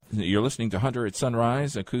You're listening to Hunter at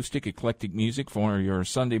Sunrise, acoustic, eclectic music for your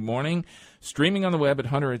Sunday morning. Streaming on the web at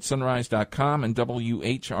hunteratsunrise.com and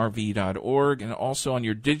WHRV.org, and also on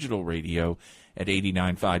your digital radio at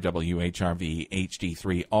 89.5 WHRV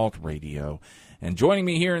HD3 Alt Radio. And joining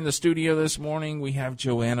me here in the studio this morning, we have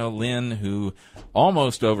Joanna Lynn, who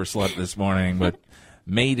almost overslept this morning, but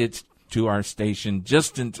made it to our station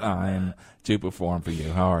just in time to perform for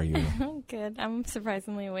you. How are you? Good. I'm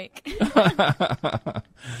surprisingly awake.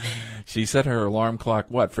 She set her alarm clock,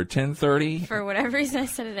 what, for 10:30? For whatever reason, I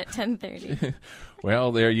set it at 10:30.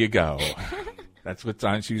 Well, there you go. That's what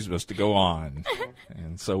time she was supposed to go on.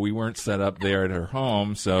 And so we weren't set up there at her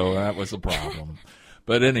home, so that was a problem.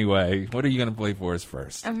 But anyway, what are you going to play for us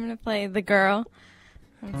first? I'm going to play The Girl.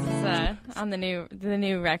 This is on the new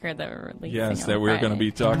record that we're releasing. Yes, that on we're Friday. going to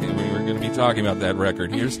be talking. We were going to be talking about that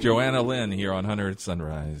record. Here's Joanna Lynn here on Hunter at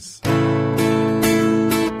Sunrise.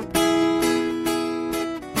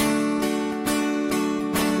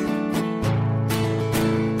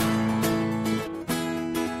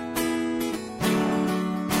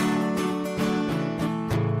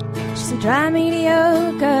 She's a dry,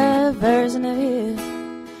 mediocre version of you,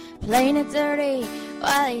 playing it dirty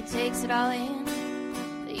while he takes it all in.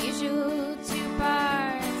 The usual 2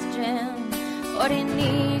 parts gin. What he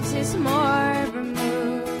needs is more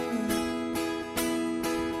vermouth,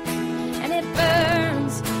 and it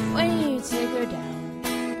burns when you take her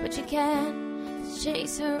down, but you can't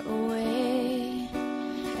chase her away,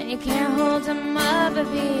 and you can't hold him up if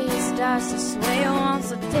he starts to sway. Once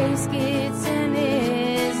the taste gets in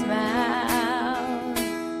his mouth,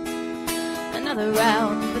 another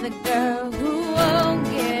round for the girl who won't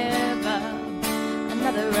give up.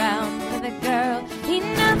 Another round for the girl.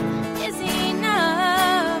 Enough is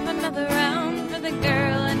enough. Another round for the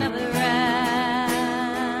girl. Another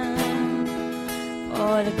round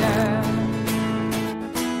for the girl.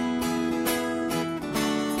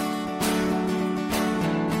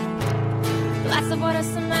 Glass of water,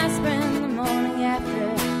 some aspirin in the morning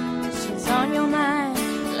after. She's on your mind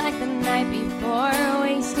like the night before.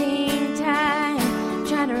 Wasting time,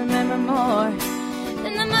 trying to remember more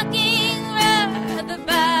than the mocking roar, the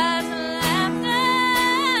buzz and laughter.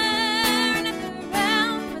 Another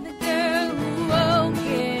round for the girl who won't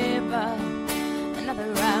give up. Another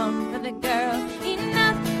round for the girl.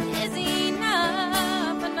 Enough is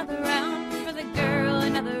enough. Another round for the girl.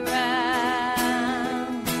 Another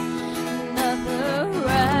round. Another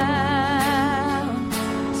round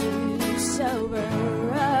to sober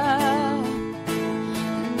up.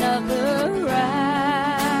 Another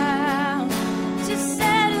round to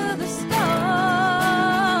settle the score.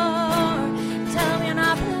 Tell me you're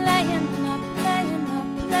not playing, not playing, not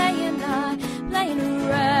playing, not playing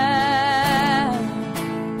around.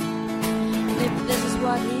 And if this is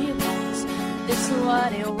what he wants, this is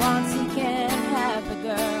what he wants, he can have the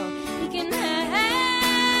girl. He can have,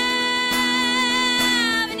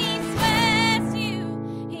 and he swears to you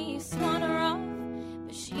he's sworn her off,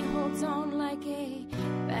 but she holds on like a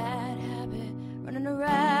bad habit, running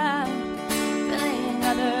around, filling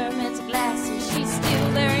other men's glasses. She's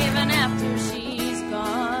still there even after she's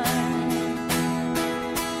gone.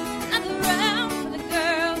 Another round for the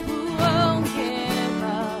girl who won't give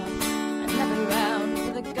up. Another round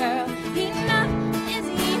for the girl. Enough is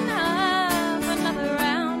enough. Another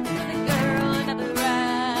round for the girl. Another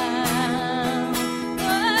round.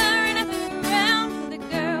 Another round for the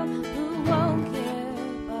girl who won't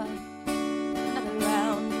give up. Another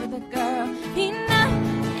round for the girl. Enough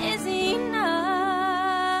is enough.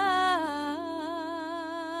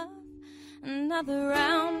 Another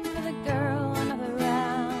round for the girl. Another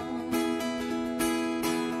round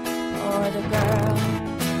for the girl.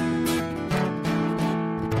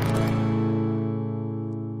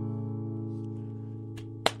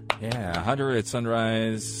 Yeah, Hunter at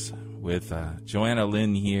Sunrise with Joanna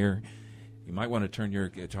Lynn here. You might want to turn your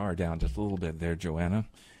guitar down just a little bit there, Joanna,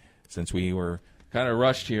 since we were kind of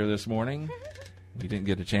rushed here this morning. We didn't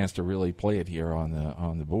get a chance to really play it here on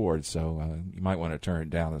the board, so you might want to turn it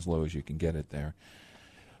down as low as you can get it there.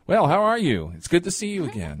 Well, how are you? It's good to see you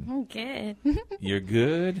again. I'm good. You're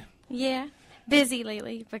good? Yeah. Busy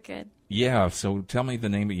lately, but good. Yeah, so tell me the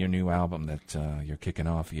name of your new album that you're kicking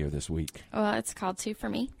off here this week. Well, it's called Two for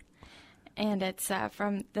Me, and it's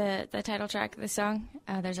from the title track of the song.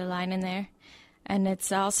 There's a line in there, and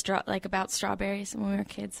it's all about strawberries. When we were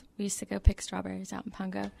kids, we used to go pick strawberries out in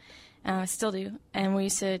Pungo. Still do. And we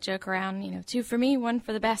used to joke around, 2 for me, 1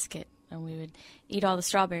 for the basket. And we would eat all the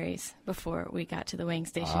strawberries before we got to the weighing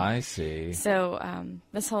station. I see. So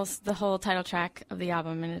the whole title track of the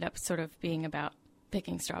album ended up sort of being about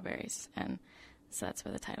picking strawberries. And So that's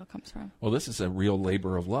where the title comes from. Well, this is a real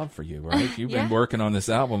labor of love for you, right? You've Yeah. been working on this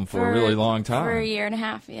album for a really long time. For a year and a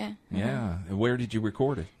half, yeah. Yeah. And where did you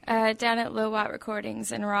record it? Down at Low Watt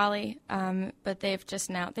Recordings in Raleigh, but they just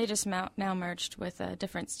now merged with a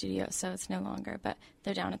different studio, so it's no longer. But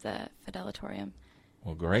they're down at the Fidelatorium.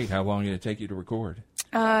 Well, great. How long did it take you to record?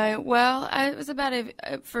 Well, it was about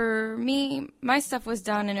for me. My stuff was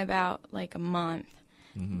done in about like a month,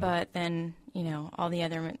 but then all the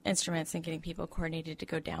other instruments and getting people coordinated to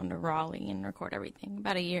go down to Raleigh and record everything.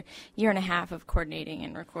 About a year and a half of coordinating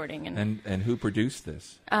and recording. And who produced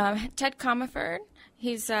this? Ted Comerford.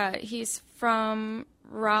 He's from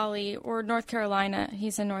Raleigh or North Carolina.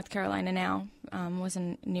 He's in North Carolina now. Was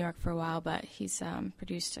in New York for a while, but he's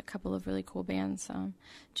produced a couple of really cool bands,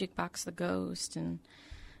 Jukebox the Ghost and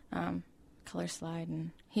Color Slide,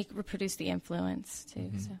 and he produced The Influence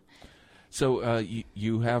too. So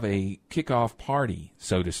you have a kickoff party,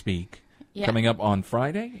 so to speak, coming up on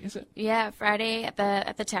Friday, is it? Yeah, Friday at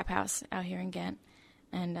the Tap House out here in Ghent.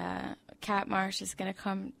 And Kat Marsh is going to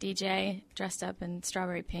come DJ dressed up in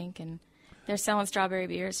strawberry pink, and they're selling strawberry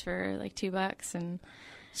beers for like $2. And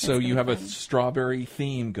so you have a strawberry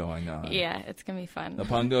theme going on. Yeah, it's going to be fun. The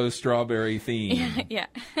Pungo strawberry theme. Yeah.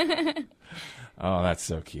 Oh, that's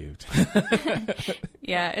so cute.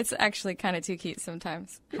 Yeah, it's actually kind of too cute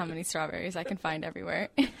sometimes, how many strawberries I can find everywhere.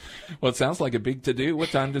 Well, it sounds like a big to-do. What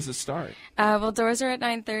time does it start? Well, doors are at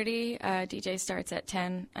 9:30. DJ starts at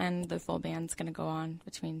 10, and the full band's going to go on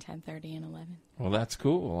between 10:30 and 11. Well, that's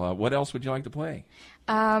cool. What else would you like to play?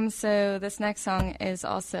 So this next song is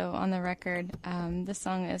also on the record. This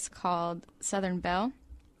song is called Southern Belle.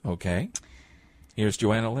 Okay. Here's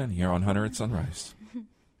Joanna Lynn here on Hunter at Sunrise.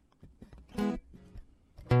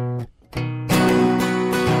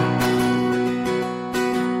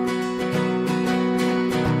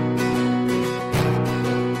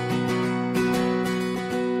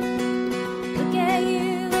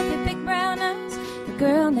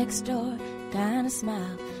 Next door, kind of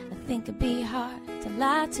smile. I think it'd be hard to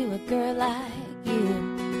lie to a girl like you.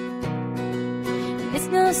 And it's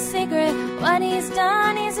no secret what he's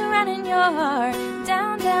done. He's running your heart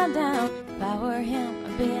down, down, down. If I were him,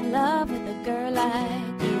 I'd be in love with a girl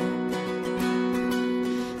like you.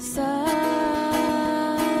 Southern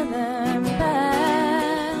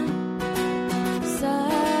Belle,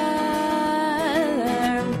 Southern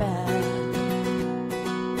Belle,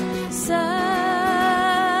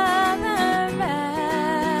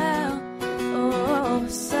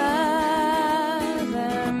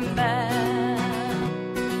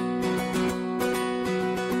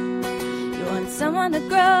 someone to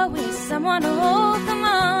grow with, someone to hold. Come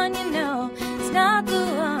on, it's not the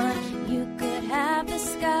one. You could have the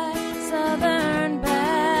sky, Southern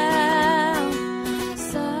Belle,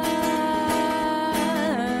 Southern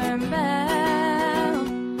Belle,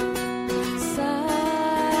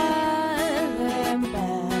 Southern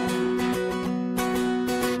Belle,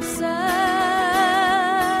 Southern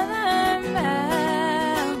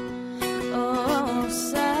Belle, oh,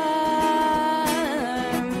 Southern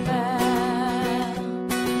Belle.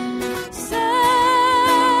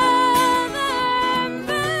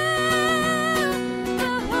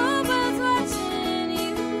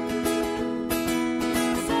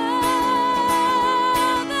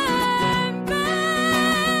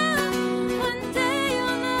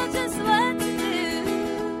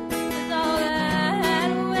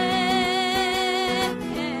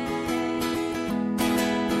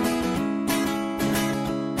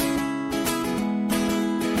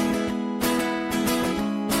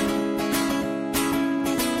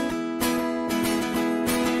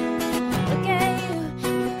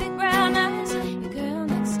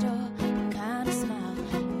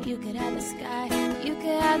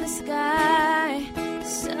 The sky,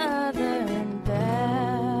 Southern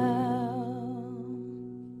Belle.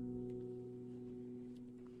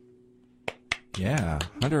 Yeah,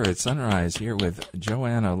 Hunter at Sunrise here with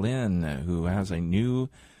Joanna Lynn, who has a new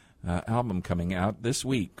album coming out this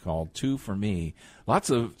week called Two for Me. Lots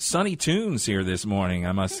of sunny tunes here this morning,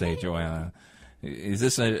 I must say, Joanna. Is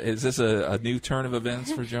this a new turn of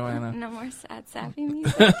events for Joanna? No more sad, sappy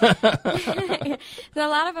music. A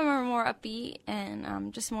lot of them are more upbeat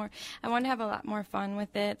and just more. I want to have a lot more fun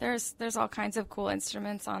with it. There's all kinds of cool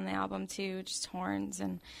instruments on the album too, just horns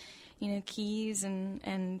and keys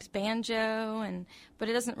and banjo, but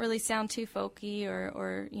it doesn't really sound too folky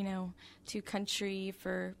or too country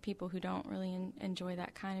for people who don't really enjoy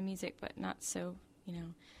that kind of music, but not so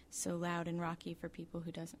so loud and rocky for people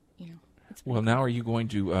who doesn't. Well, now are you going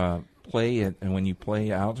to play it, and when you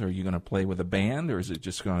play out, are you going to play with a band, or is it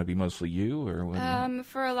just going to be mostly you? Or what?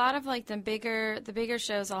 For a lot of like the bigger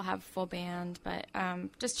shows, I'll have full band, but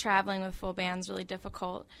just traveling with full band is really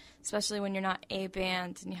difficult, especially when you're not a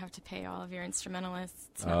band and you have to pay all of your instrumentalists.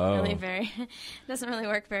 It's not really it doesn't really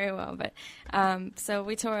work very well. But so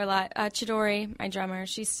we tour a lot. Chidori, my drummer,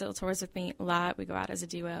 she still tours with me a lot. We go out as a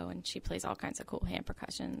duo, and she plays all kinds of cool hand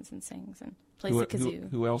percussions and sings and plays the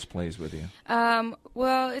kazoo. Who else plays with you?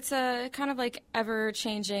 Well, it's a kind of like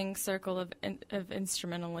ever-changing circle of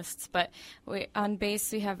instrumentalists. But on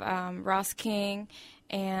bass we have Ross King,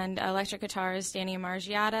 and electric guitarist Danny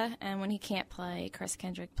Margiata, and when he can't play, Chris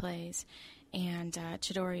Kendrick plays, and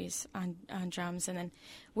Chidori's on drums. And then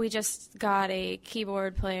we just got a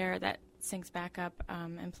keyboard player that sings backup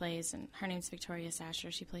and plays, and her name's Victoria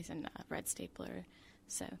Sasher. She plays in Red Stapler.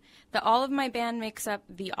 So all of my band makes up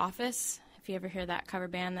The Office, if you ever hear that cover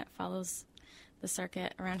band that follows the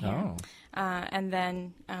circuit around here. Oh. And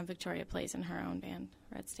then Victoria plays in her own band,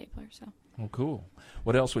 Red Stapler. So. Oh, cool.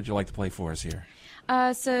 What else would you like to play for us here?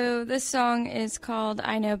 So this song is called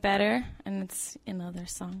I Know Better, and it's another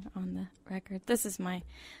song on the record. This is my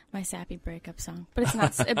sappy breakup song, but it's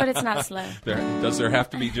not slow. Does there have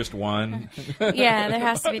to be just one? Yeah, there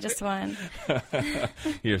has to be just one.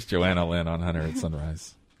 Here's Joanna Lynn on Hunter at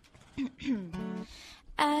Sunrise.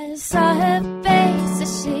 I saw her face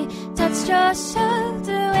as she touched your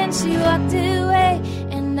shoulder when she walked away,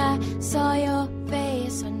 and I saw your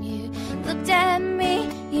face when you looked at me.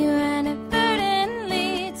 You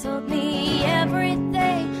inadvertently told me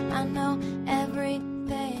everything. I know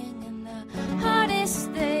everything, and the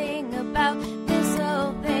hardest thing about this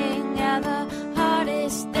whole thing, yeah, the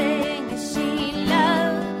hardest thing is she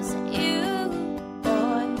loves you,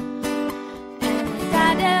 boy, and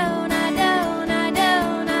I don't anymore, and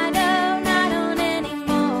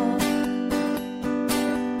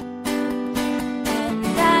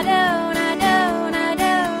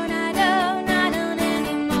I don't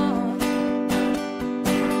anymore.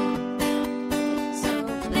 So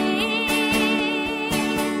please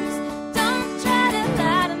don't try to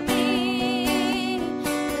lie to me,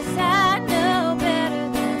 'cause I know better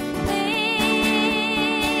than please.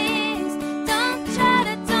 Don't try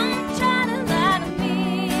to lie to me,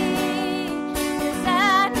 'cause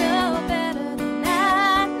I know better than I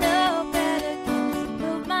know better. Can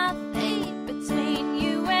move my feet between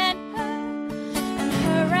you and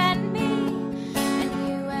her and me, and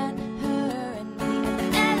you and her and me.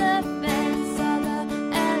 And the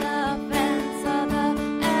elephants are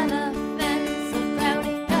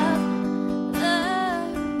crowding up the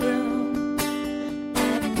room. And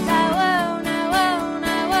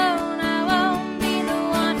I won't be the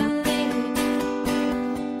one to leave.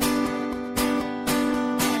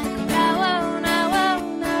 And I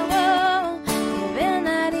won't give in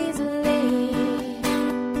that easily.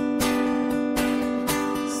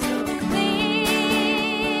 So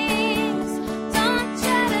please don't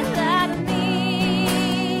try to lie to me,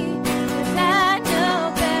 'cause I know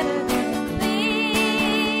better than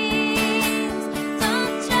please.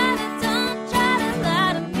 Don't try to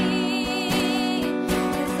lie to me,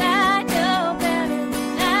 'cause I know better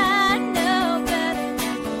than I know better.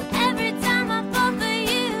 Every time I fall for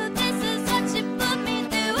you, this is what you put me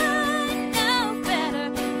through. I know better,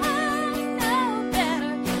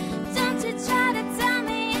 Don't you try to tell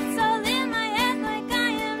me it's all in my head like I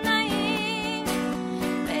am naive,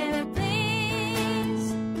 baby, please.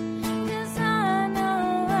 'Cause I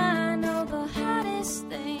know the hardest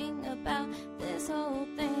thing about this whole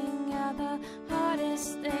thing, yeah, the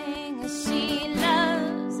hardest thing is she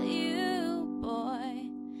loves you, boy,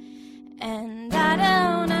 and I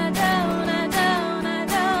don't anymore,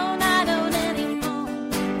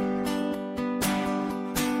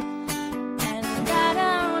 and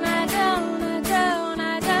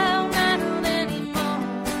I don't anymore.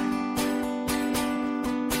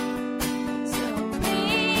 So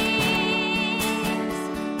please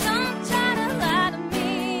don't try to lie to me,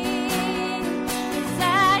 'cause I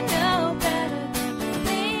know better.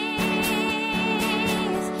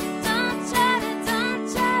 Please don't try to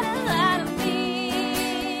lie to me,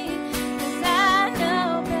 'cause I know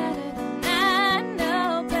better than I know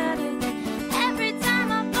better. Every time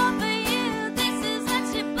I fall for you, this is what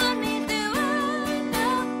you put me through. I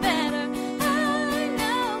know better,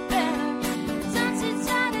 Don't you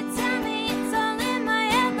try to tell me it's all in my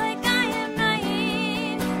head like I am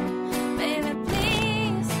naive, baby,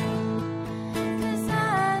 please. 'Cause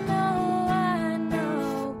I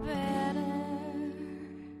know better.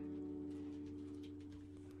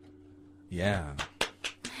 Yeah.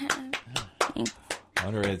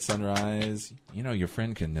 Hunter at Sunrise. You know, your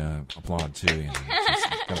friend can applaud too. You know,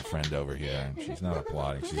 got a friend over here, and she's not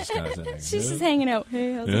applauding. She's just kind of sitting there. She's just hanging out.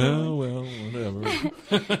 Hey, how's it Oh, well,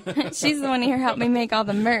 whatever. She's the one here helped me make all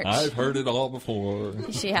the merch. I've heard it all before.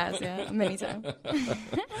 She has, yeah, many times.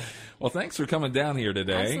 Well, thanks for coming down here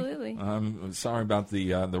today. Absolutely. I'm sorry about the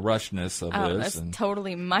rushness of Oh, this. that's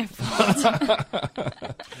totally my fault.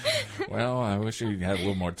 Well, I wish we had a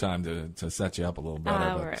little more time to set you up a little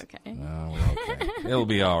better. We're okay. We're okay. It'll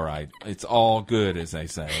be all right. It's all good, as they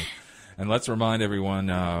say. And let's remind everyone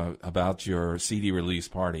about your CD release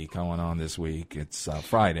party going on this week. It's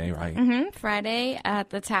Friday, right? Mm-hmm. Friday at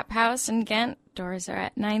the Tap House in Ghent. Doors are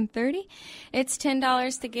at 9:30. It's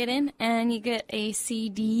 $10 to get in, and you get a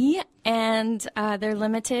CD, and they're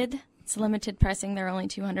limited. It's limited pressing. There are only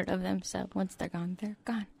 200 of them, so once they're gone, they're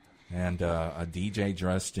gone. And a DJ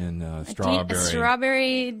dressed in A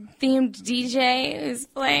strawberry-themed DJ is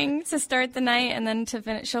playing to start the night, and then to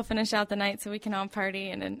finish, she'll finish out the night so we can all party.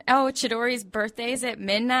 And then, Chidori's birthday's at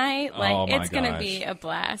midnight. It's going to be a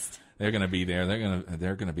blast. They're going to be there.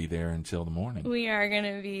 They're going to be there until the morning. We are going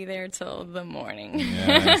to be there till the morning.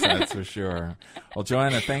 Yes, that's for sure. Well,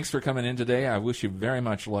 Joanna, thanks for coming in today. I wish you very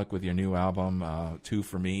much luck with your new album, Two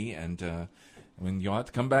for Me, and you'll have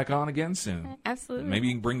to come back on again soon. Absolutely. Maybe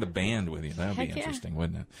you can bring the band with you. That would be Heck interesting,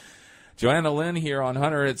 wouldn't it? Joanna Lynn here on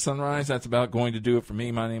Hunter at Sunrise. That's about going to do it for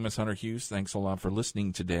me. My name is Hunter Hughes. Thanks a lot for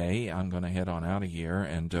listening today. I'm going to head on out of here,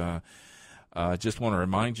 and just want to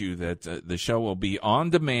remind you that the show will be on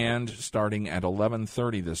demand starting at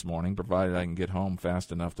 11:30 this morning, provided I can get home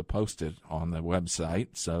fast enough to post it on the website.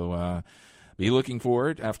 So be looking for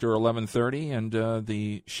it after 11:30, and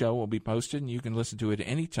the show will be posted, and you can listen to it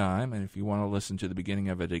any time. And if you want to listen to the beginning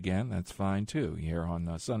of it again, that's fine too, here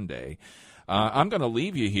on Sunday. I'm going to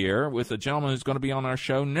leave you here with a gentleman who's going to be on our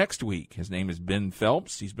show next week. His name is Ben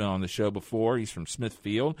Phelps. He's been on the show before. He's from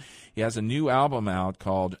Smithfield. He has a new album out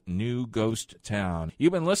called New Ghost Town.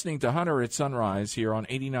 You've been listening to Hunter at Sunrise here on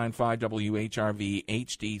 89.5 WHRV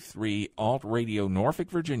HD3 Alt Radio, Norfolk,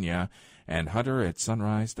 Virginia, and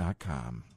hunteratsunrise.com.